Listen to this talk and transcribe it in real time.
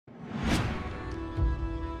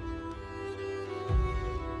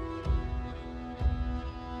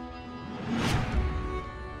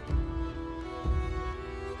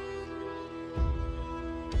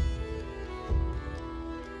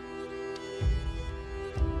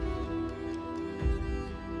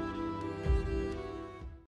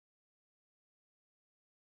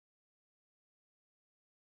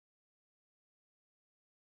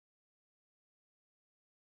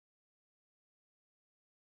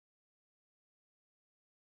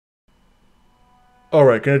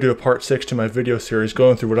Alright, gonna do a part 6 to my video series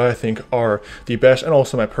going through what I think are the best and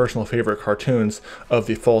also my personal favorite cartoons of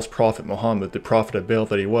the false prophet Muhammad, the prophet of Baal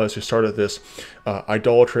that he was, who started this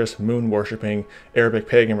idolatrous, moon-worshipping, Arabic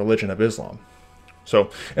pagan religion of Islam. So,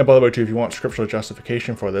 and by the way too, if you want scriptural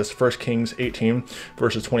justification for this, 1 Kings 18,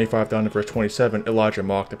 verses 25 down to verse 27, Elijah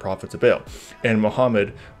mocked the prophets of Baal. And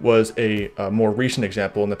Muhammad was a more recent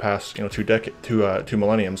example in the past, two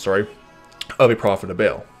millenniums, of a prophet of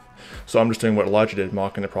Baal. So I'm just doing what Elijah did,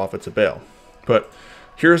 mocking the prophets of Baal. But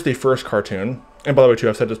here's the first cartoon. And by the way, too,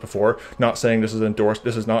 I've said this before, not saying this is endorsed.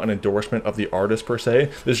 This is not an endorsement of the artist per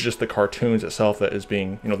se. This is just the cartoons itself that is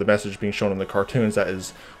being, the message being shown in the cartoons. That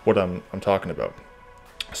is what I'm talking about.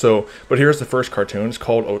 So, but here's the first cartoon. It's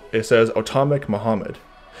called, it says Atomic Mohammed.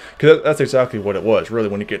 Because that's exactly what it was, really,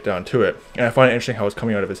 when you get down to it. And I find it interesting how it's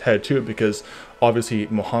coming out of his head, too, because obviously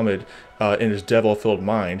Muhammad, in his devil-filled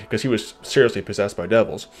mind, because he was seriously possessed by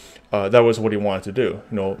devils, that was what he wanted to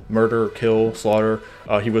do. Murder, kill, slaughter.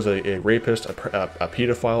 He was a rapist, a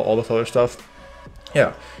pedophile, all this other stuff.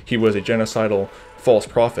 Yeah, he was a genocidal false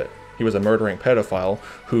prophet. He was a murdering pedophile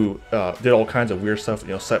who did all kinds of weird stuff,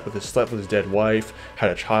 slept with his dead wife, had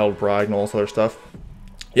a child bride, and all this other stuff.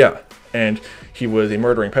 Yeah. And he was a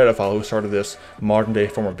murdering pedophile who started this modern-day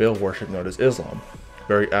form of Baal worship known as Islam.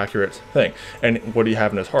 Very accurate thing. And what do you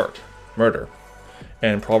have in his heart? Murder.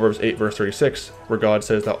 And Proverbs 8 verse 36, where God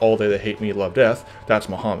says that all they that hate me love death, that's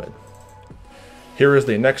Muhammad. Here is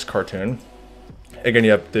the next cartoon. Again,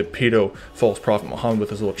 you have the pedo false prophet Muhammad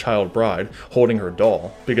with his little child bride holding her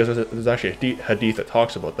doll, because there's actually a hadith that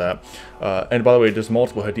talks about that. And by the way, there's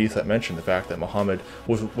multiple hadiths that mention the fact that Muhammad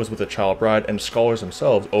was with a child bride, and scholars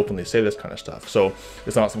themselves openly say this kind of stuff. So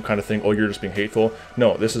it's not some kind of thing, oh, you're just being hateful.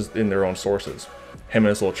 No, this is in their own sources. Him and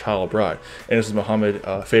his little child bride. And this is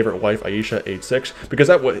Muhammad's favorite wife, Aisha, age 6, because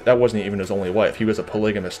that wasn't even his only wife. He was a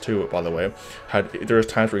polygamist too, by the way. There was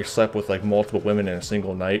times where he slept with like multiple women in a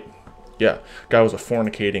single night. Yeah, guy was a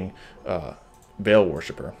fornicating Baal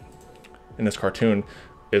worshipper. And this cartoon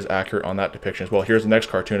is accurate on that depiction as well. Here's the next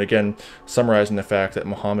cartoon, again, summarizing the fact that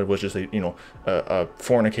Muhammad was just a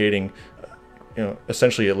fornicating,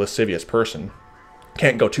 essentially a lascivious person.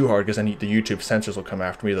 Can't go too hard because then the YouTube censors will come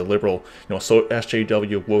after me, the liberal, so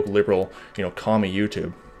SJW, woke liberal, commie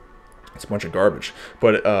YouTube. It's a bunch of garbage.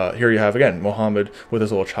 But here you have, again, Muhammad with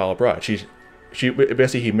his little child bride.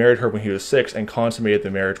 Basically, he married her when he was 6 and consummated the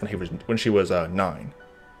marriage when she was 9.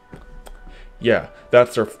 Yeah,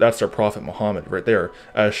 that's their prophet Muhammad right there,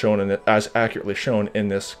 as accurately shown in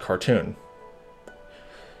this cartoon.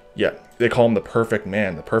 Yeah, they call him the perfect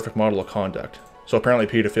man, the perfect model of conduct. So apparently,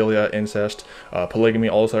 pedophilia, incest, polygamy,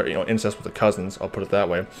 all this other, incest with the cousins. I'll put it that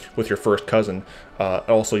way, with your first cousin.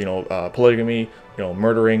 Also, polygamy,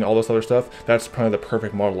 murdering, all this other stuff. That's probably the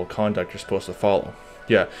perfect model of conduct you're supposed to follow.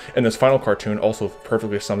 Yeah, and this final cartoon also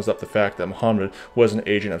perfectly sums up the fact that Muhammad was an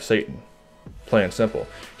agent of Satan. Plain and simple.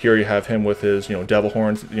 Here you have him with his, devil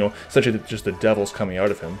horns, essentially just the devil's coming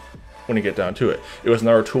out of him when you get down to it. It was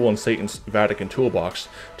another tool in Satan's Vatican toolbox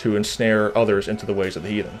to ensnare others into the ways of the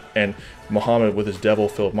heathen. And Muhammad, with his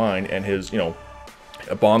devil-filled mind and his,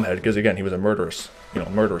 a bomb head, because again, he was a murderous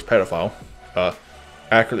pedophile,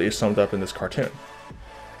 accurately summed up in this cartoon.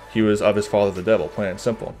 He was of his father the devil, plain and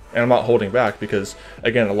simple. And I'm not holding back because,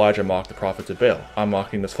 again, Elijah mocked the prophets of Baal. I'm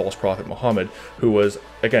mocking this false prophet Muhammad, who was,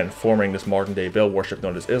 again, forming this modern-day Baal worship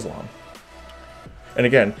known as Islam. And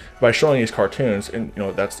again, by showing these cartoons, and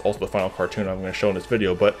that's also the final cartoon I'm going to show in this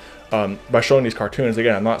video, but by showing these cartoons,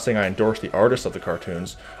 again, I'm not saying I endorse the artists of the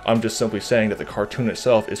cartoons. I'm just simply saying that the cartoon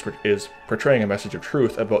itself is portraying a message of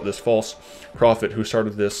truth about this false prophet who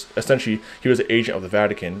started this. Essentially, he was an agent of the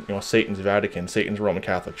Vatican, Satan's Vatican, Satan's Roman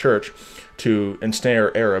Catholic Church, to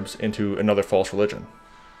ensnare Arabs into another false religion.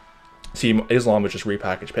 See, Islam was just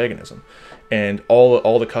repackaged paganism, and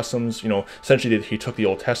all the customs, essentially he took the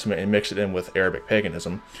Old Testament and mixed it in with Arabic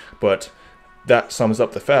paganism. But that sums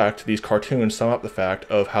up the fact, these cartoons sum up the fact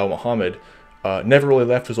of how Muhammad never really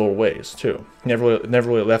left his old ways too. Never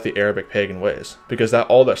really left the Arabic pagan ways, because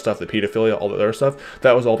all that stuff, the pedophilia, all that other stuff,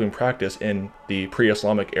 that was all being practiced in the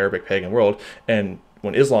pre-Islamic Arabic pagan world. And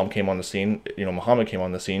when Islam came on the scene, Muhammad came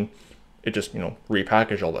on the scene, it just,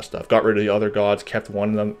 repackaged all that stuff. Got rid of the other gods, kept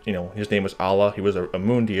one of them. His name was Allah. He was a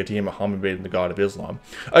moon deity, and Muhammad made him the god of Islam.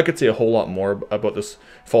 I could say a whole lot more about this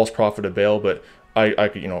false prophet of Baal, but I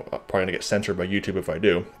could, probably gonna get censored by YouTube if I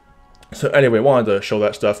do. So anyway, wanted to show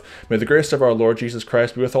that stuff. May the grace of our Lord Jesus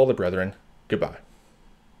Christ be with all the brethren. Goodbye.